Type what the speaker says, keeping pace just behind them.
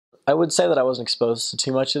I would say that I wasn't exposed to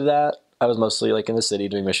too much of that. I was mostly like in the city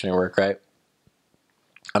doing missionary work, right?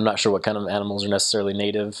 I'm not sure what kind of animals are necessarily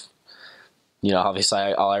native. Obviously,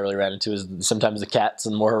 all I really ran into is sometimes the cats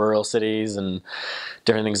in more rural cities and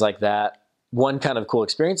different things like that. One kind of cool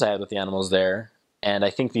experience I had with the animals there, and I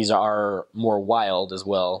think these are more wild as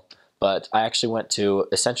well, but I actually went to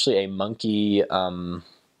essentially a monkey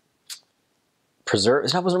preserve.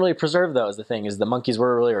 It wasn't really a preserve though. Is the thing is the monkeys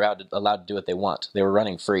were really allowed to do what they want. They were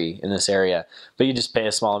running free in this area, but you just pay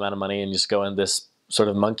a small amount of money and just go in this sort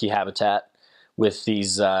of monkey habitat with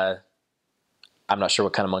these. I'm not sure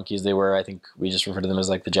what kind of monkeys they were. I think we just refer to them as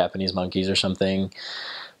like the Japanese monkeys or something.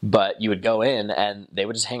 But you would go in and they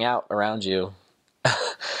would just hang out around you.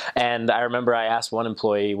 And I remember I asked one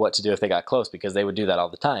employee what to do if they got close because they would do that all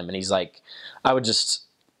the time. And he's like, I would just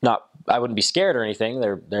not, I wouldn't be scared or anything.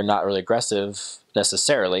 They're not really aggressive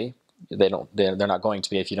necessarily. They're not going to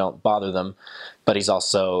be if you don't bother them. But he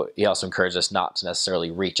also encouraged us not to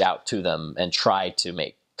necessarily reach out to them and try to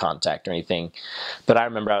make contact or anything. But I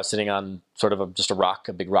remember I was sitting on sort of just a rock,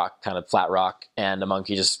 a big rock, kind of flat rock, and a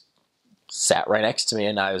monkey just sat right next to me,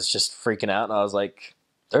 and I was just freaking out, and I was like,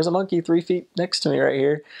 there's a monkey 3 feet next to me right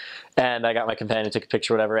here. And I got my companion, took a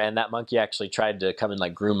picture, whatever, and that monkey actually tried to come and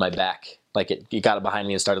like groom my back. Like it got it behind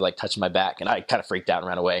me and started like touching my back, and I kind of freaked out and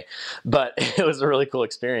ran away. But it was a really cool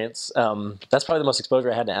experience. That's probably the most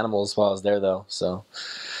exposure I had to animals while I was there, though. So,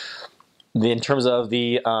 in terms of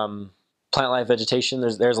the plant life vegetation,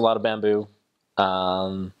 there's a lot of bamboo,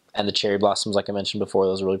 and the cherry blossoms, like I mentioned before,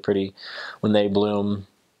 those are really pretty when they bloom.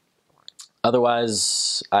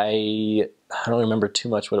 Otherwise, I don't remember too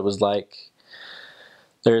much what it was like.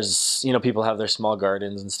 There's, people have their small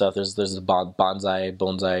gardens and stuff. There's the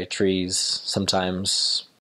bonsai trees sometimes.